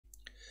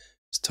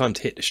It's time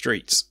to hit the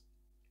streets.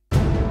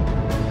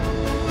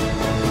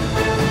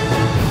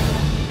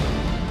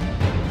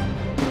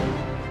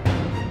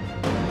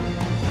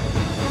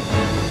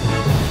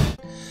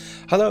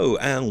 Hello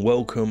and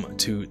welcome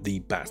to the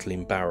Battle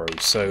in Barrow.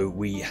 So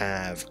we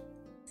have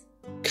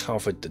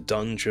covered the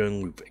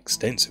dungeon, we've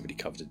extensively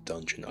covered the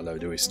dungeon, although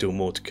there is still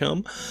more to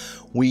come.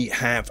 We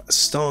have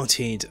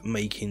started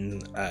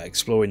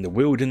exploring the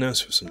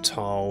wilderness with some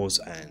tiles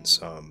and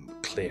some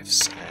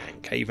cliffs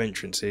and cave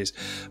entrances,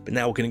 but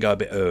now we're going to go a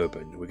bit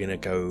urban. We're going to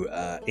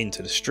go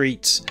into the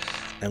streets,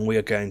 and we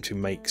are going to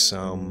make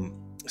some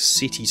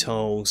city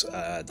tiles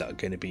that are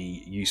going to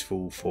be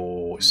useful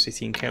for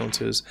city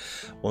encounters.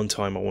 One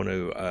time I want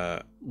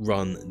to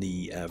run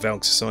the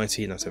Valk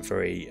Society, and that's a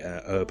very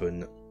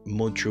urban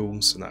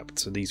module,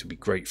 so these would be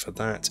great for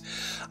that,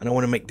 and I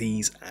want to make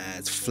these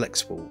as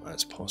flexible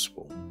as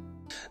possible.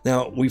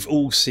 Now, we've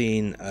all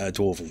seen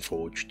Dwarven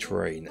Forge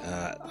terrain.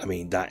 I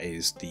mean, that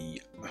is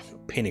the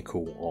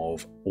pinnacle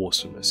of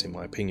awesomeness in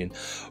my opinion,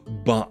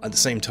 but at the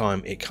same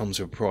time it comes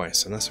with a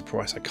price, and that's a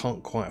price I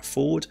can't quite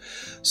afford.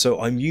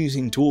 So I'm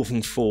using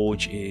Dwarven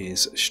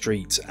Forge's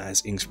streets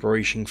as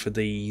inspiration for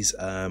these.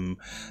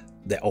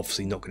 They're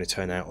obviously not going to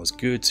turn out as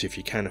good, so if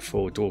you can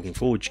afford Dwarven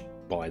Forge,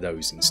 buy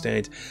those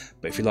instead.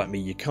 But if you're like me,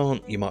 you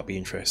can't, you might be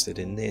interested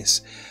in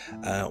this.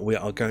 We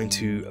are going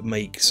to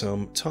make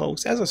some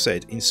tiles, as I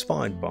said,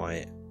 inspired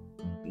by,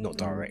 not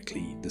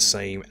directly the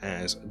same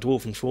as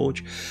Dwarven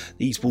Forge.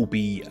 These will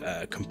be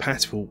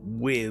compatible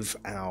with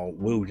our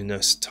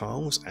wilderness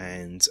tiles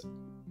and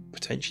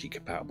potentially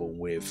compatible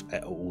with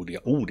all the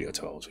audio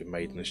tiles we've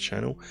made in this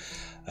channel.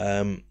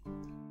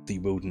 The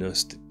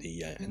wilderness,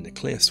 and the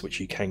cliffs, which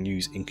you can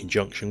use in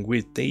conjunction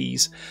with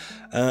these.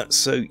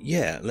 So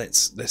yeah,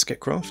 let's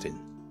get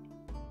crafting.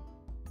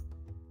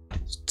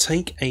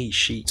 Take a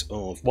sheet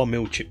of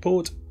 1mm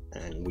chipboard,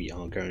 and we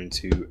are going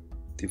to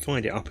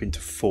divide it up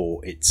into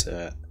 4. It's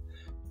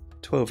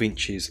 12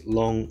 inches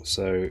long,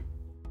 so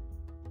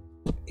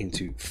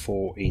into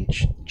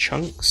 4-inch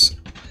chunks.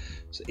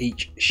 So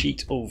each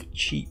sheet of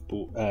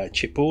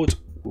chipboard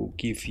will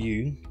give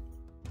you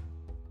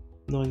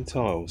 9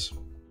 tiles.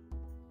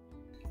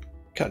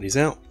 Cut these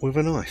out with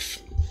a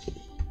knife.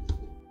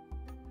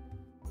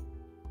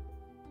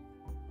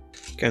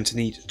 Going to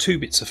need 2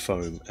 bits of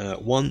foam,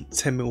 one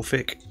 10mm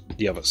thick,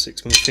 the other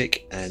 6mm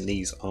thick, and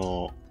these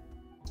are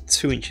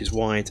 2 inches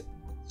wide,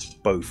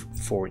 both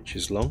 4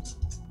 inches long.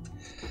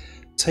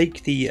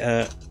 Take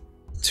the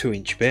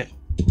 2-inch bit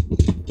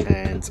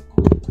and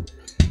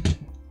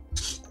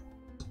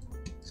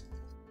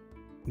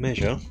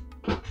measure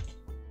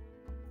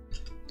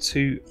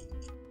 2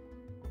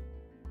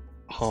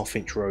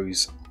 half-inch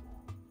rows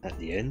at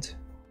the end.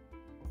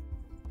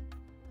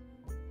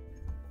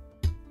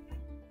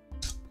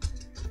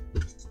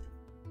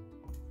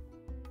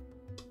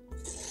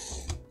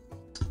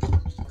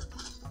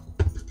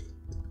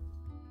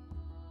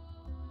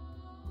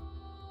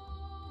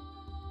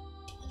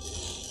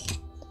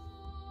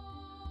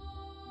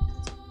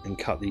 And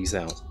cut these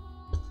out.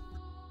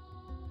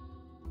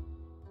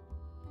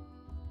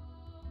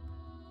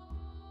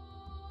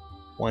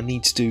 What I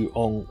need to do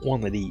on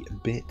one of the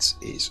bits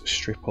is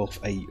strip off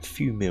a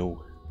few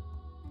mil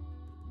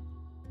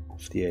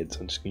off the end. So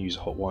I'm just going to use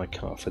a hot wire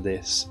cutter for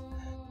this.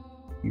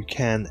 You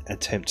can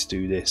attempt to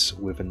do this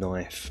with a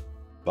knife,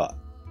 but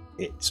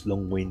it's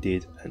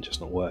long-winded and just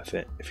not worth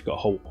it. If you've got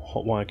a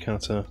hot wire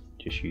cutter,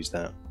 just use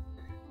that.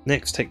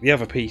 Next, take the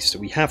other piece that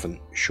we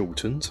haven't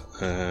shortened,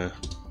 come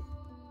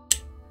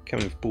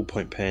with a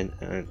ballpoint pen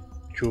and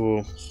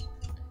draw a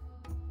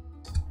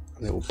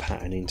little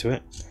pattern into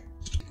it,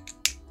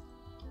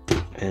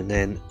 and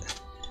then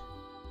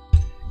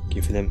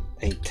giving them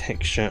a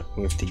texture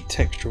with the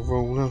texture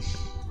roller.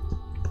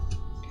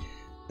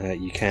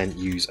 You can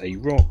use a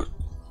rock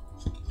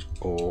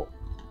or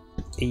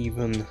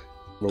even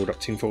rolled up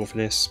tinfoil for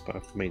this, but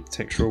I've made the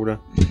texture roller,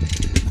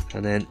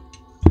 and then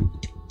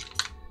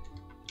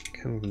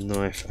come with a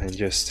knife and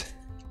just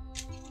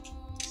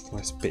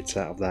slice bits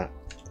out of that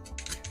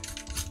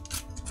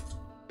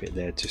bit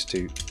there, just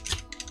to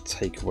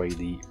take away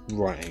the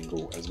right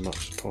angle as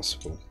much as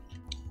possible.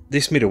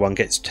 This middle one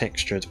gets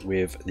textured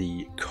with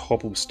the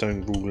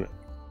cobblestone roller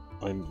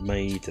I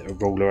made.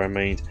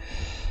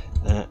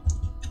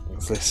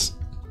 This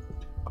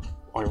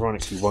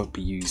ironically won't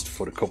be used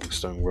for the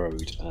cobblestone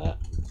road. I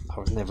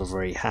was never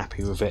very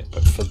happy with it,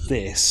 but for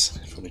this,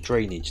 for the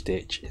drainage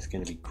ditch, it's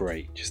going to be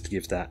great, just to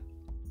give that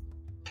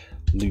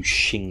loose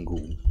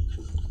shingle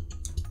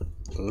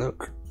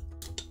look.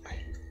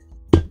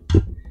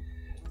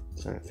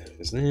 So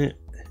there's that. I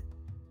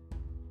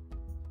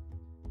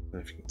don't know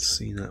if you can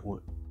see that,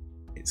 what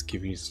it's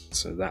giving you.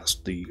 So that's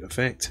the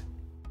effect.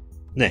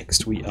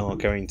 Next, we are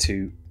going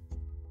to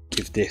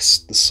give the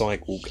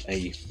sidewalk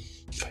a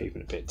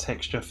pavement, a bit of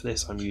texture. For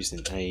this, I'm using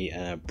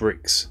a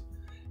bricks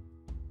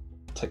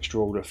texture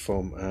roller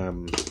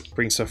from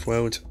Green Stuff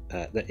World.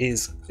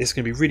 It's going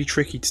to be really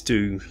tricky to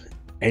do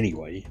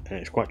anyway, and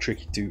it's quite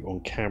tricky to do on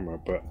camera,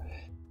 but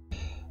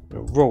I'm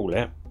going to roll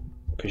it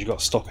because you've got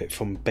to stop it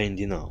from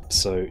bending up.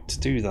 So to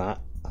do that,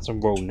 as I'm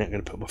rolling it, I'm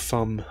going to put my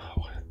thumb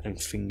and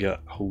finger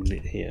holding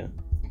it here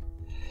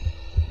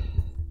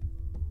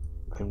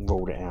and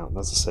roll it out. And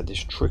as I said,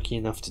 it's tricky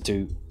enough to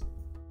do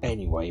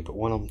anyway, but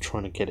when I'm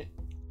trying to get it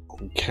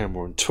on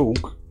camera and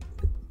talk,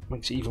 it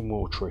makes it even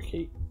more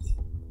tricky.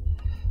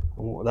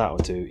 And what that will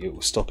do, it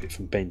will stop it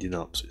from bending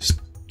up, so it's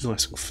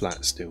nice and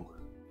flat still.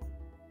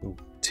 Little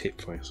tip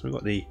for you. So we've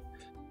got the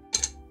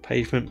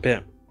pavement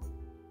bit,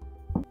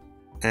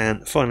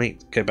 and finally,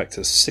 go back to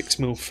the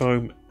 6mm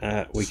foam.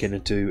 We're going to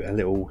do a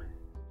little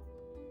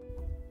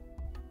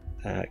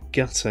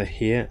gutter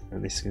here,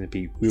 and this is going to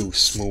be real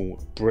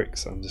small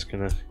bricks. I'm just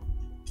going to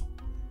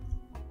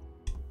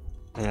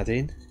add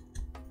in.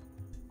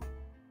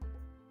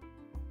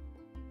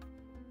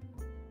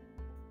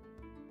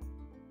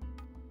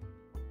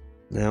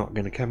 Now I'm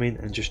going to come in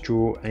and just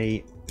draw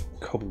a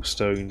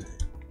cobblestone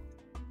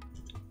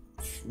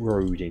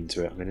road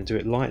into it. I'm going to do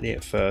it lightly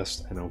at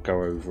first, and I'll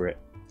go over it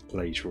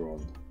later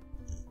on.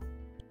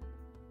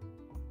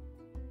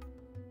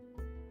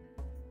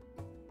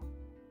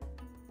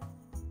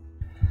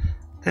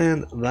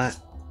 And that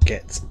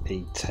gets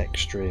a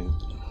texture in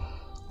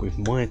with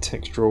my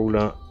texture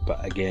roller,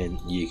 but again,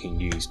 you can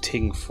use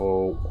tin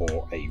foil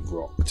or a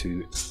rock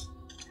to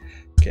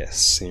get a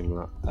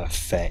similar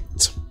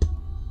effect.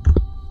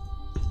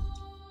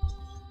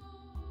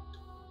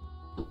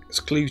 It's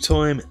glue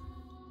time,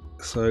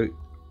 so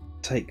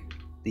take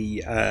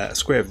the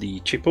square of the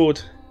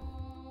chipboard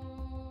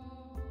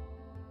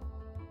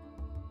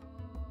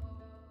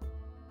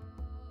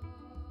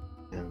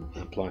and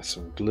apply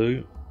some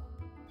glue.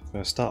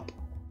 First up,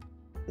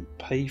 the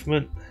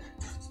pavement.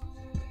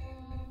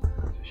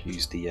 I'll just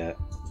use the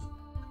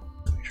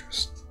make sure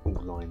it's all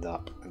lined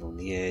up and on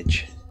the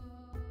edge.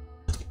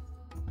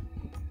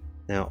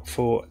 Now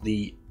for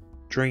the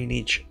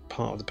drainage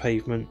part of the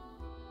pavement,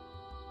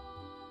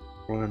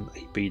 run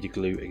a bead of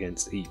glue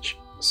against each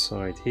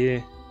side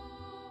here.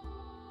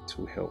 This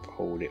will help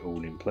hold it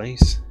all in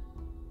place.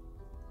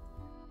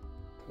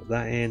 Put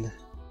that in.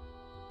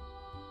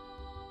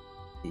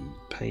 The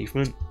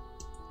pavement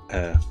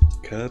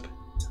curb.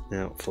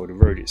 Now for the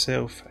road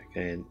itself,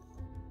 again,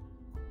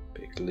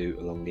 bit of glue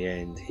along the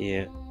end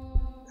here.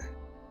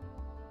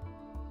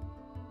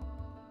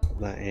 Put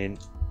that in.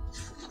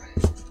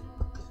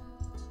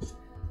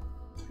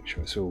 Make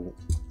sure it's all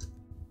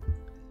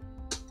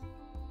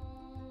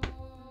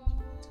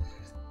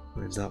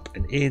lines up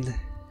and in.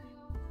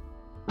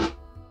 And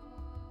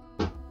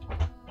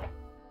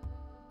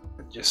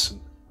just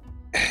some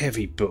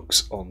heavy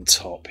books on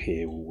top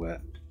here will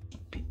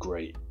be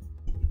great.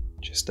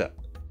 Just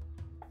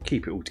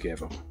keep it all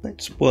together.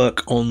 Let's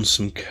work on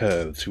some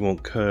curves. We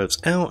want curves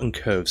out and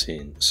curves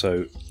in.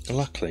 So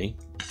luckily,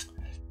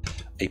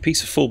 a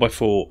piece of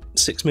 4x4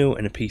 6mm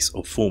and a piece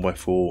of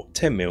 4x4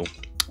 10mm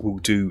will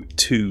do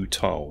two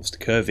tiles, the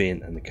curve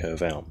in and the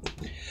curve out.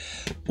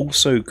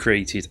 Also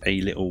created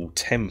a little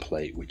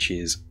template which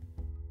is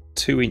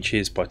 2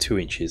 inches by 2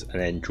 inches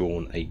and then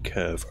drawn a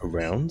curve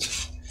around.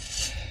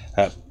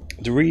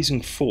 The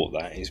reason for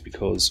that is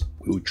because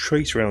we will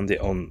trace around it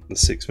on the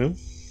 6mm.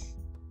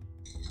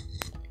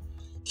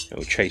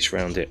 We'll trace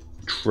around it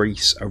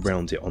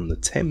on the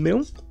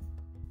 10mm,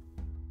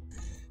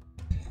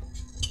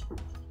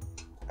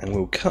 and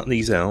we'll cut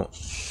these out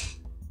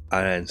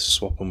and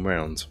swap them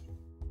round.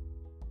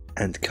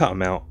 And to cut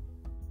them out,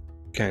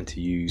 I'm going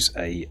to use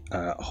a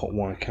hot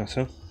wire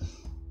cutter.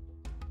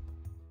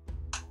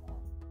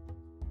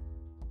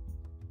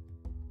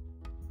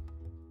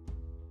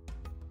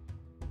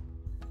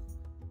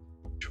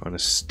 Trying to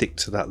stick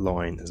to that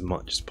line as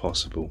much as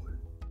possible.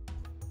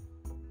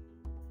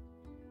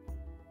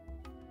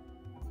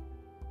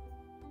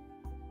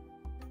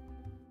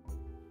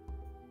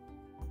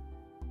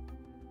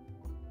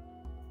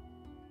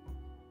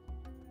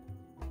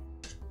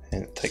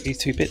 And take these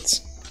two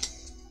bits,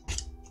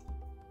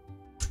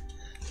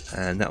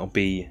 and that'll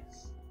be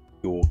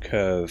your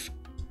curve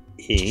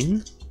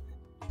in,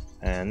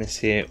 and this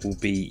here will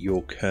be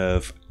your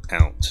curve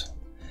out.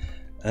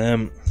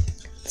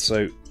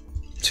 So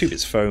 2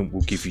 bits of foam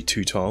will give you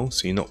 2 tiles,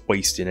 so you're not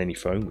wasting any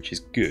foam, which is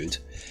good.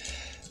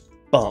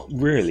 But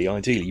really,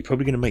 ideally, you're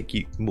probably going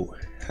to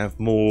have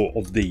more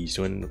of these.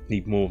 You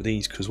need more of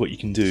these, because what you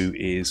can do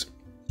is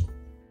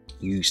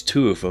use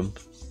 2 of them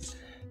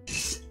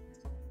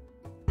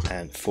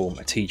and form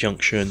a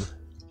T-junction,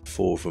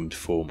 4 of them to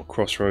form a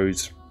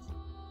crossroads,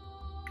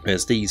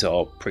 whereas these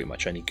are pretty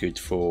much only good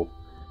for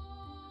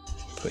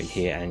putting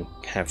here and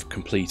have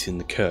completing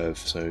the curve.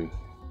 So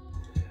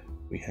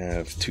we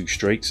have 2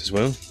 straights as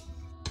well.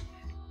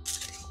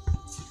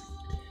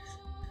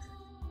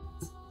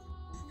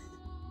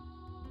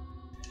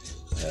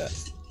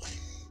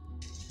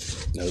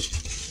 Nope,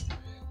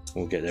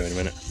 we'll get there in a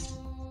minute.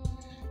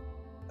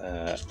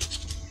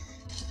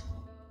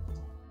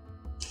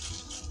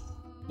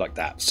 Like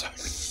that. So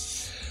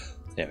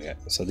there we go.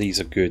 So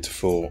these are good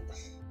for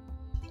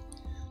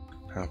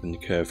having the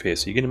curve here.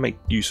 So you're going to make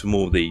use of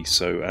more of these.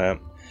 So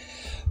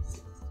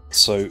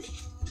so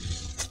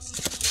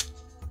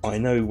I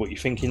know what you're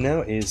thinking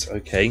now is,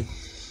 okay,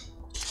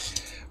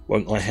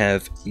 Won't I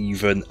have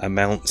even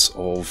amounts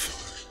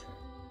of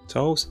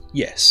tiles?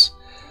 Yes.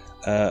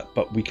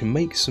 But we can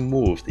make some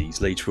more of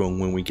these later on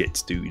when we get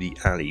to do the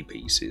alley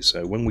pieces.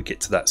 So when we get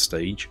to that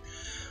stage,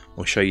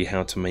 I'll show you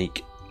how to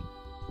make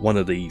one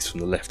of these from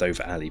the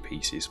leftover alley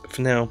pieces. But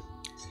for now,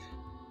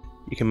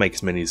 you can make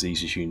as many of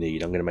these as you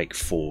need. I'm going to make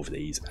 4 of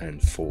these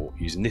and 4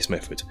 using this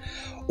method.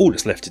 All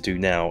that's left to do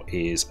now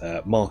is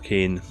mark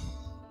in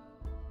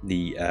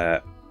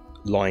the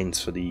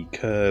lines for the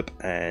curb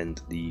and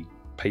the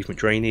pavement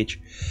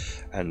drainage,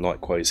 and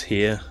likewise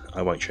here.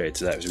 I won't show you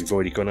to that as we've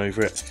already gone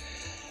over it,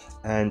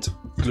 and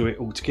glue it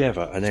all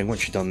together. And then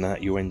once you've done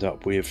that, you'll end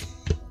up with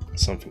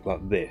something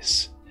like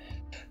this.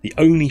 The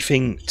only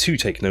thing to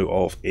take note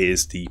of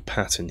is the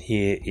pattern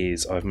here.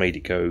 Is I've made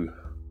it go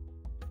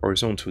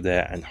horizontal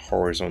there and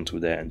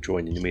horizontal there and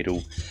join in the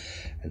middle,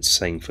 and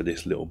same for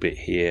this little bit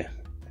here,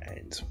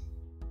 and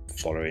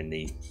following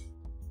the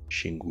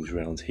shingles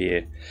around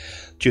here,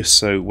 just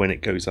so when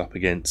it goes up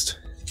against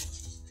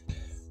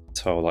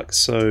tile like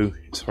so,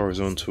 it's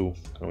horizontal,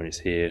 and when it's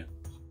here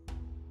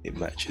it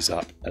matches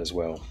up as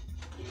well.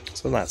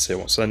 So that's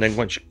it. So then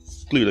once you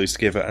glue those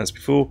together as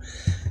before,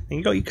 and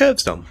you got your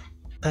curves done.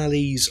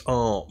 Alleys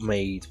are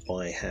made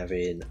by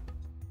having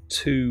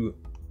 2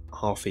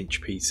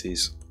 half-inch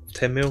pieces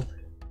 10mm,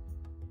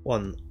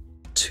 1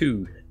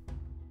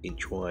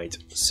 2-inch wide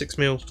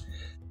 6mm,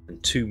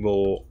 and 2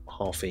 more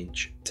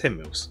half-inch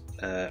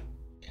 10mm.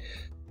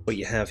 What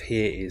you have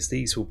here is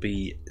these will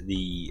be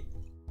the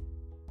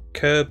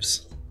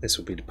curbs, this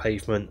will be the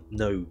pavement,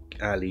 no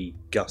alley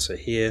gutter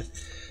here.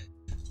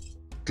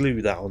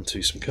 Glue that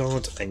onto some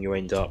card and you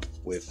end up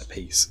with a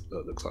piece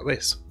that looks like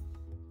this.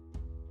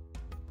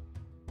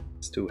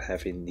 Still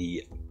having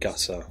the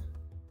gutter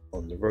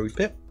on the road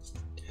bit.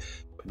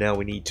 But now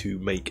we need to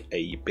make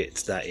a bit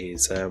that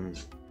is that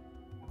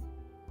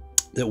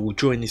will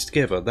join this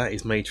together. That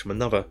is made from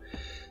another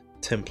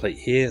template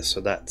here, so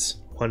that's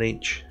 1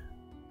 inch,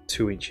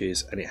 2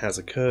 inches, and it has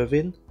a curve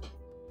in.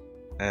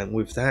 And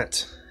with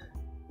that,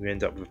 we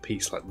end up with a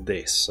piece like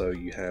this. So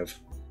you have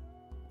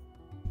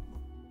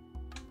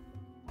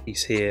a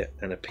piece here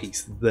and a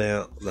piece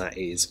there that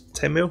is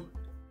 10mm,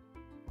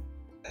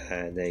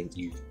 and then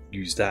you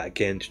use that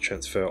again to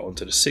transfer it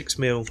onto the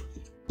 6mm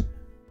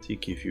to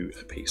give you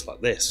a piece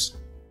like this.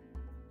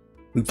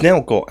 We've now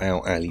got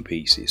our alley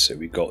pieces, so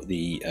we've got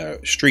the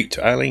street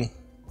to alley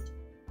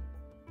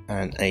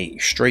and a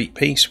straight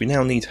piece. We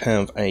now need to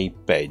have a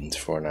bend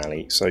for an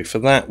alley, so for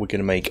that we're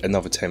going to make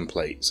another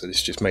template. So this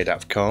is just made out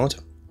of card.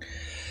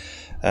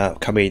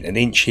 Come in 1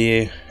 inch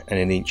here and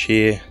 1 inch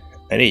here,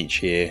 1 inch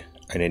here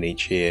and 1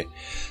 inch here,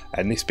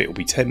 and this bit will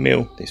be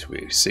 10mm, this will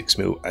be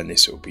 6mm, and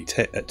this will be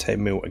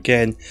 10mm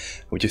again.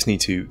 We just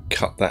need to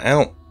cut that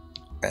out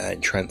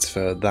and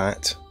transfer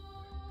that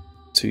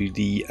to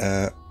the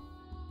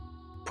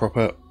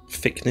proper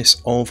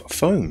thickness of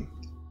foam.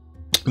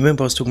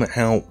 Remember I was talking about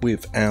how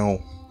with our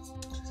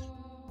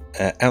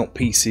out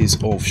pieces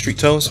of street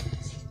tiles,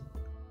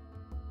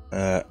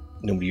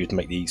 normally you'd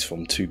make these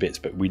from 2 bits,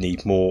 but we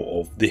need more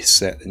of this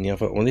set than the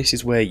other. Well, this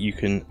is where you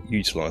can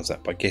utilise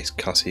that by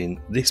cutting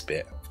this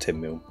bit of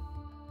 10mm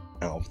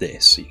out of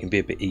this, so you can be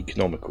a bit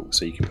economical.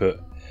 So you can put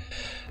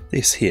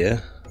this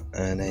here,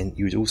 and then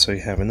you would also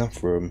have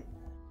enough room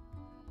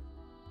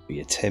for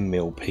your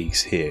 10mm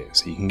piece here,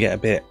 so you can get a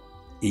bit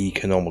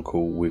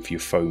economical with your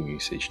foam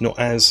usage. Not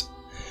as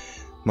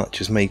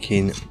much as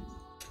making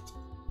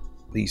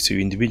these 2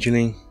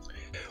 individually,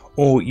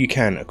 or you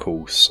can of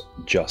course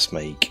just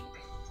make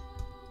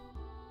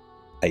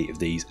 8 of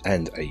these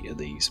and 8 of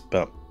these,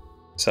 but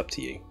it's up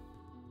to you.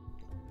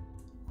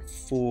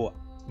 For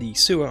the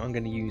sewer I'm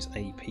going to use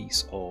a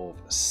piece of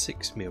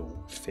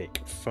 6mm thick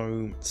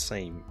foam,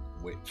 same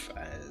width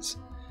as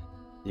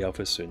the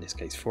other, so in this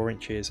case 4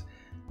 inches.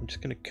 I'm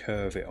just going to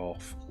curve it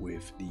off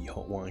with the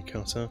hot wire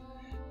cutter,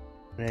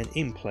 and then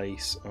in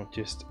place I've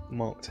just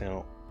marked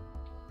out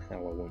how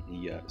I want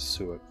the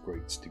sewer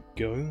grates to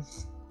go,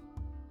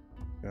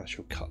 and I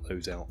shall cut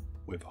those out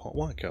with a hot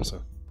wire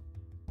cutter.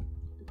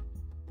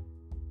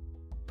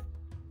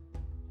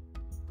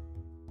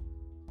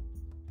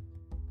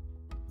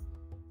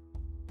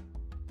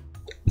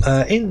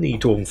 In the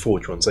Dwarven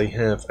Forge ones, they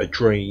have a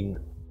drain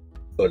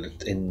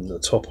in the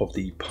top of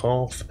the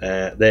path.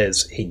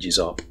 Theirs hinges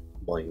up,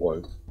 mine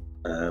won't.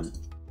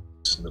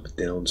 Just another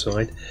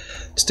downside.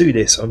 To do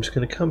this, I'm just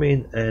going to come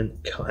in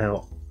and cut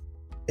out.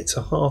 It's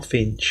a 1/2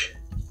 inch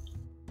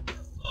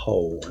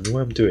hole, and the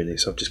way I'm doing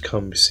this, I've just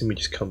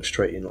simply come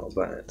straight in like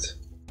that.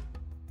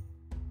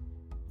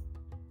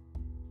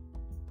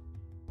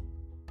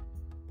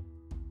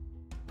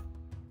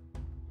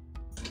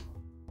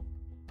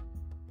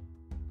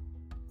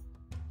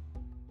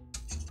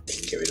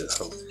 Get rid of the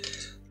hole.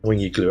 When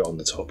you glue it on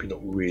the top, you're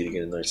not really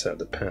going to notice that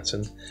the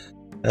pattern.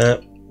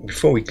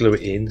 Before we glue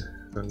it in,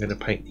 I'm going to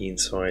paint the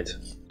inside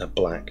a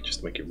black just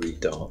to make it really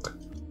dark.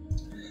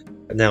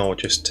 And now I'll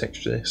just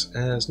texture this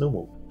as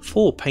normal.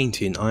 For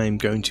painting, I am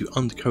going to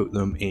undercoat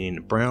them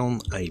in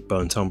brown, a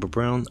burnt umber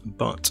brown,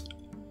 but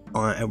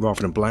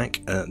rather than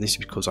black. This is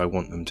because I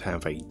want them to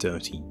have a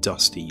dirty,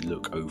 dusty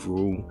look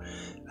overall.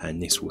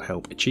 and this will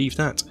help achieve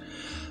that.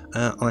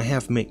 I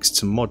have mixed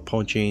some Mod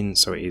Podge in,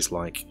 so it is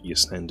like your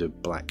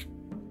standard black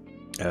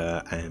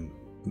and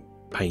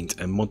paint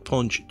and Mod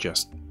Podge,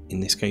 just in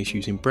this case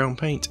using brown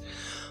paint.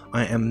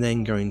 I am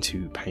then going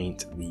to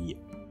paint the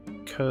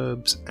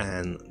curbs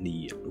and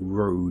the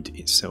road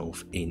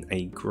itself in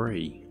a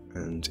grey,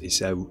 and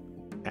it's a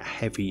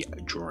heavy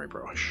dry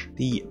brush.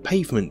 The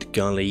pavement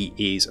gully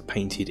is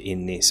painted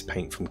in this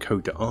paint from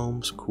Coat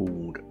d'Arms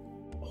called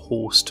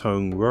Horse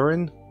Tone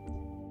Rowan.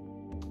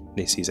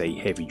 This is a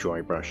heavy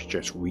dry brush,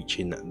 just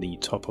reaching the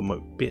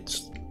toppermost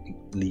bits,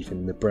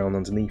 leaving the brown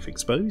underneath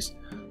exposed.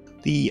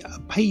 The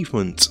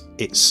pavement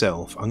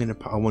itself, I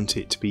want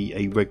it to be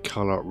a red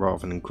colour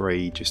rather than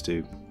grey, just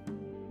to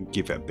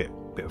give it a bit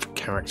of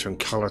character and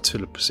colour to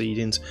the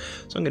proceedings.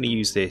 So I'm going to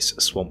use this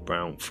Swamp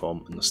Brown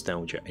from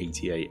Nostalgia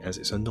 88, as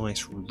it's a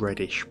nice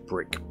reddish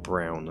brick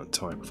brown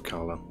type of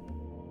colour.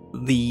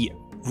 The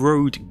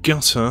road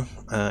gutter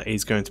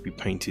is going to be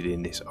painted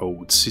in this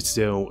old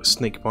Citadel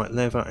snakebite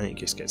leather, and it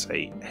just gets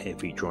a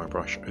heavy dry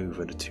brush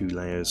over the 2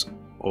 layers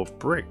of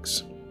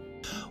bricks.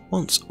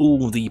 Once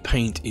all the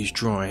paint is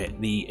dry,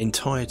 the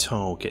entire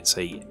tile gets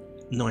a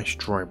nice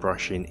dry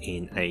brushing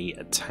in a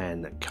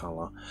tan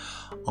colour.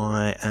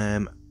 I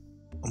am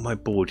on my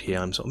board here,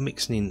 I'm sort of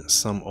mixing in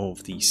some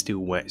of the still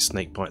wet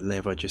snakebite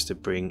leather just to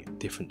bring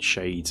different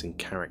shades and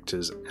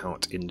characters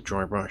out in the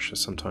dry brush. So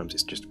sometimes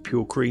it's just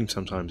pure cream,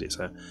 sometimes it's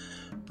a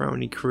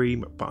brownie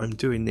cream, but I'm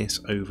doing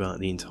this over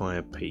the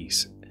entire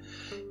piece,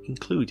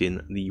 including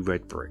the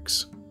red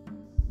bricks.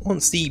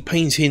 Once the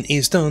painting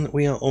is done,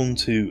 we are on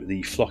to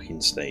the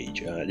flocking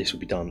stage. This will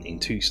be done in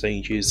 2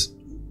 stages,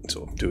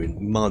 sort of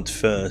doing mud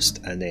first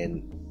and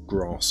then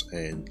grass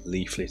and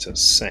leaf litter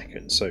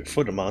second. So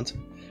for the mud,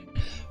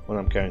 what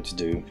I'm going to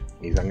do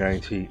is I'm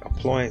going to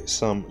apply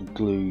some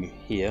glue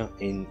here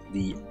in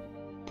the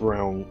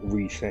brown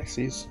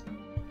recesses,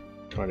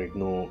 try to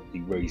ignore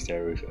the raised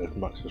areas as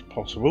much as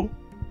possible,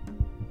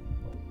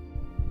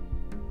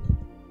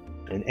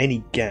 and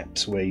any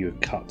gaps where your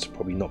cut's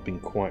probably not been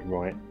quite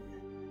right,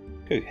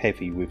 go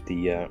heavy with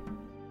the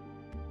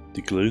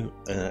glue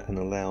and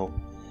allow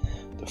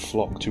the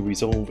flock to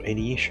resolve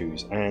any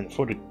issues. And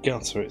for the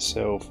gutter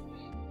itself,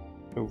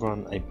 we'll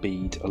run a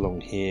bead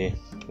along here.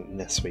 It doesn't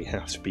necessarily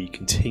have to be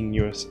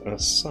continuous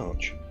as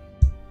such.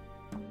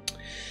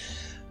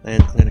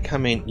 Then I'm going to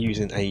come in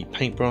using a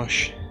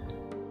paintbrush,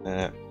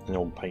 an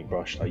old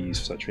paintbrush that I use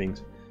for such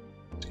things.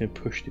 I'm just going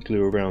to push the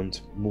glue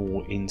around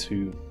more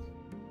into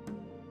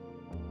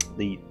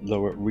the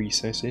lower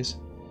recesses,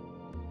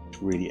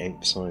 really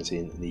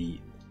emphasising the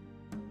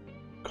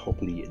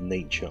cobbly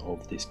nature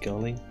of this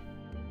gully.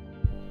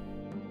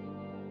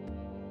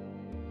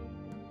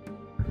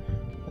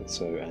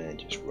 And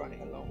just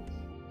running along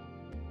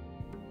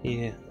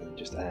here, and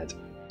just add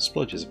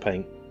splodges of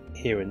paint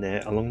here and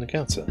there along the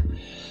gutter.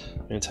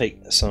 I'm going to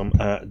take some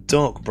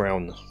dark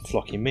brown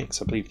flocking mix.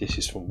 I believe this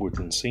is from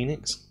Woodland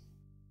Scenics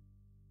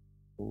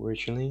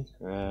originally,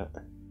 and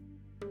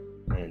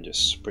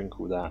just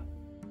sprinkle that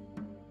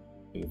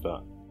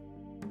over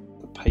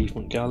the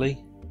pavement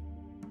gully.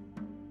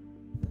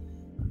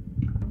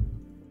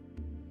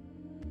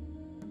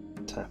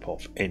 Tap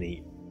off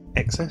any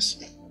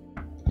excess.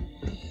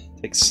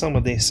 Take some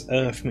of this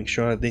earth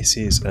mixture. This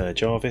is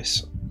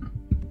Jarvis,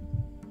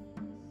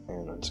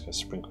 and I'm just going to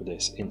sprinkle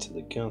this into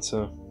the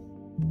gutter,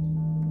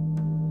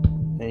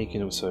 and you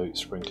can also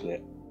sprinkle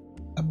it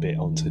a bit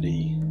onto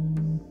the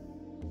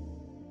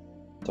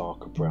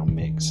darker brown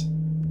mix.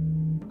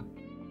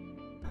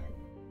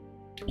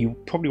 You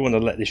probably want to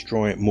let this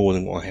dry more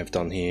than what I have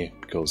done here,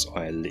 because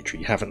I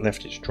literally haven't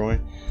left it to dry.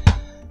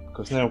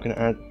 Because now we're going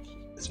to add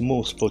some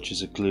more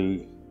splotches of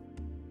glue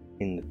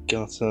in the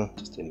gutter,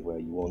 just anywhere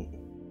you want.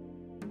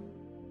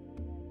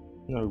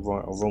 No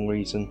right or wrong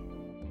reason.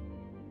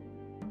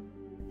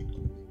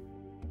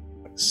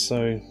 Like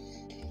so.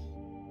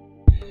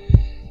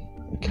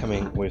 I'm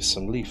coming with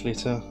some leaf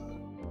litter.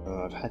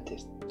 I've had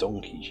this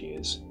donkey's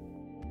years.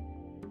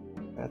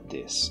 I've had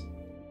this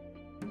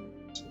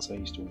since I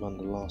used to run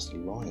the Last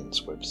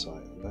Alliance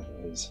website, and that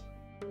was,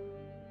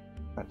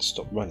 I had to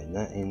stop running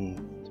that in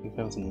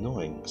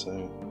 2009.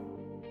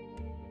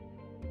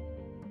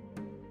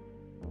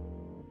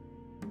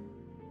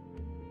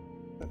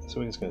 So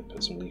we're just going to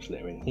put some leaf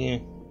litter in here,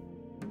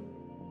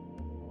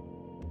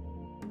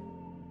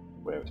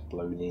 where it's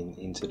blown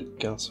into the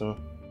gutter.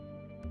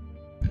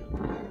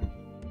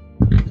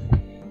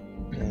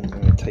 And I'm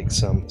going to take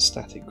some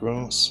static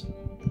grass.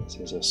 This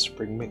is a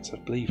spring mix, I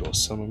believe, or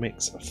summer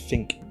mix. I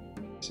think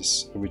this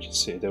is original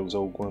Citadel's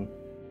old one.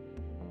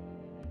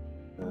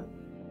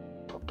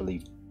 I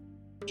believe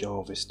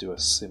Jarvis do a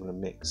similar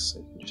mix, so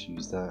you can just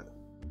use that.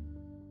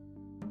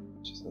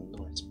 Just a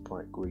nice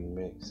bright green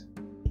mix.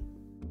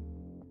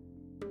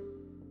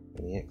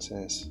 Any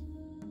excess,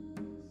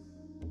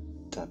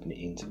 tapping it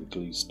into the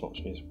glue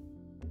splotches.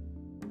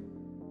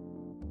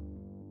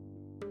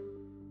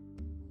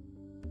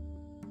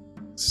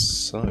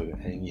 So,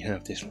 and you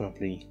have this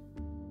lovely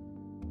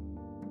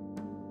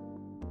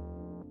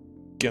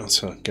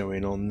gutter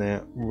going on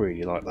there.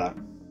 Really like that.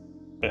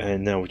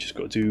 And now we've just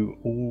got to do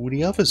all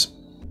the others.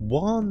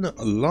 One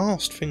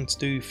last thing to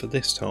do for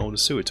this tile, the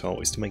sewer tile,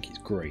 is to make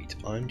it great.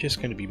 I'm just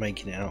going to be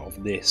making it out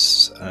of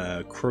this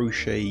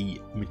crochet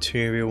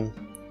material,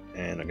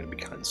 and I'm going to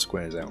be cutting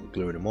squares out and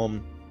gluing them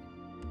on.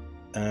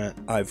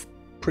 I've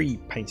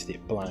pre-painted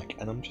it black,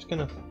 and I'm just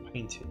going to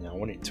paint it now. I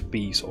want it to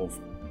be sort of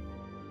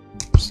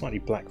slightly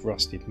black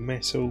rusted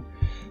metal,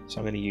 so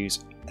I'm going to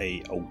use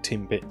a old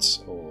tin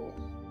bits or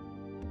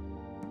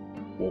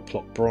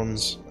Warplock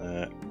bronze.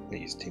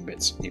 Use tin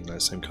bits, even though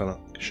it's the same colour.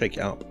 Shake it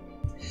up.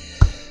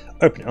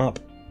 Open it up.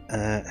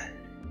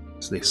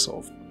 It's this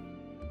sort of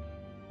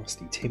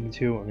rusty tin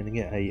material. I'm going to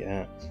get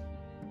a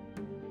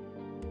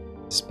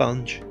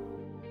sponge,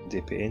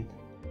 dip it in,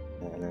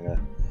 and then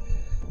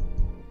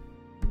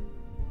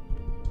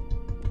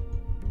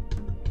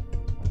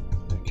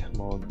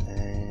come on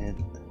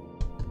and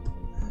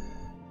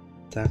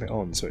dab it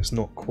on so it's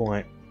not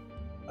quite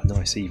a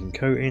nice even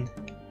coating.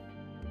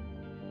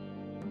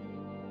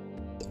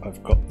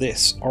 I've got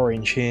this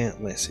orange here.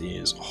 This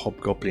is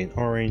Hobgoblin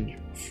Orange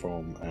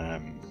from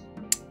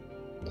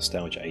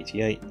Nostalgia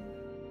 88. What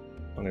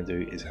I'm going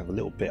to do is have a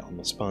little bit on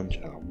the sponge,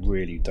 and I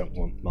really don't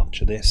want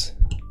much of this.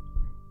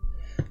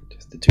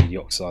 Just to do the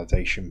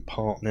oxidation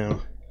part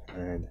now,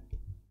 and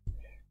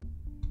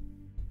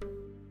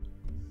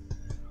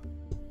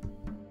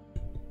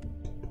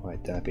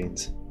right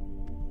dab-ins.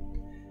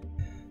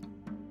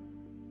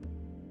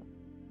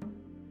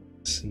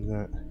 See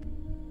that?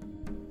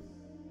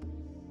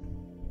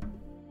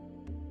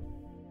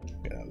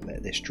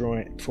 Let this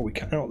dry before we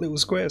cut out little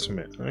squares from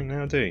it. I think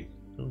that'll do.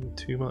 Don't need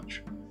too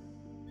much.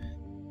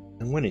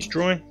 And when it's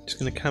dry, I'm just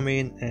going to come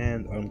in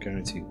and I'm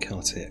going to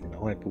cut it and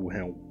eyeball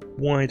how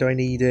wide I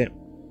need it.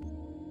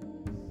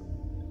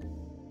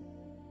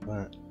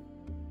 That.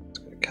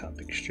 Just going to cut a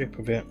big strip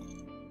of it.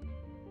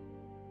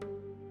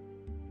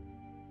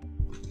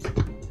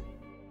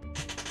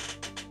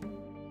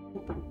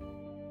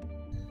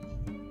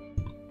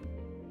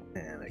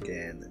 And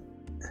again.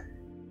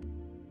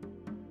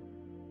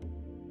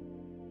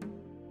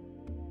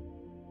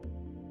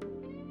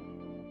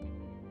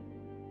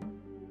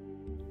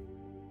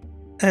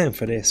 And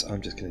for this,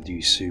 I'm just going to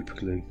do super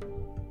glue.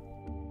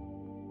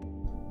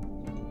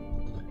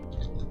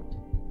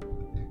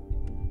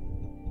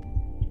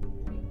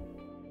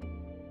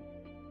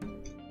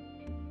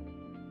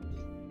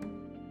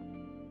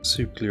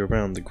 Super glue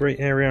around the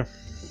grate area.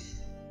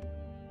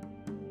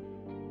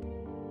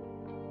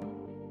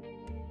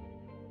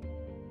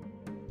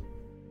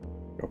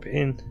 Drop it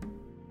in.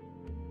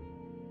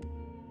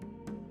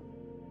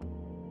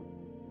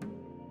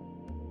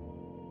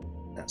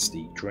 That's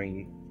the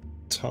drain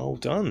tile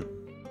done.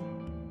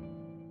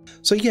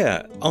 So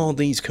yeah, are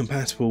these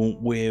compatible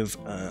with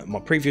my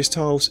previous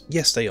tiles?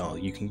 Yes, they are.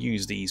 You can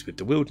use these with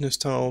the wilderness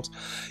tiles.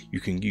 You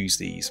can use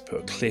these,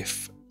 put a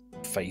cliff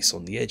face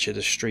on the edge of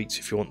the streets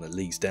if you want, that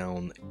leads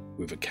down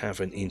with a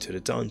cavern into the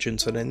dungeon.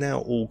 So they're now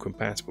all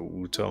compatible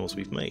with the tiles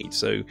we've made.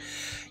 So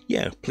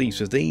yeah,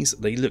 pleased with these.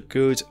 They look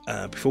good.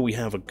 Before we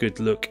have a good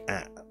look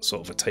at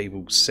sort of a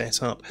table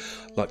setup,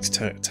 I'd like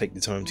to take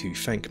the time to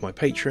thank my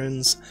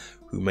patrons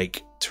who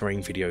make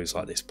terrain videos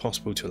like this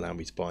possible to allow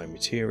me to buy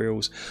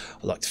materials.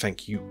 I'd like to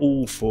thank you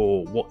all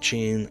for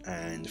watching,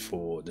 and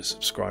for the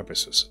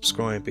subscribers for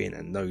subscribing,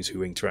 and those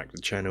who interact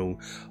with the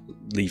channel,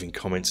 leaving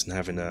comments and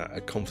having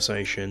a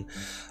conversation.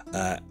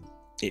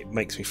 It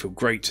makes me feel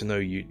great to know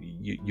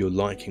you're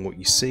liking what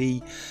you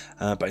see.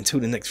 But until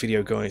the next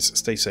video, guys,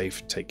 stay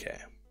safe, take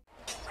care.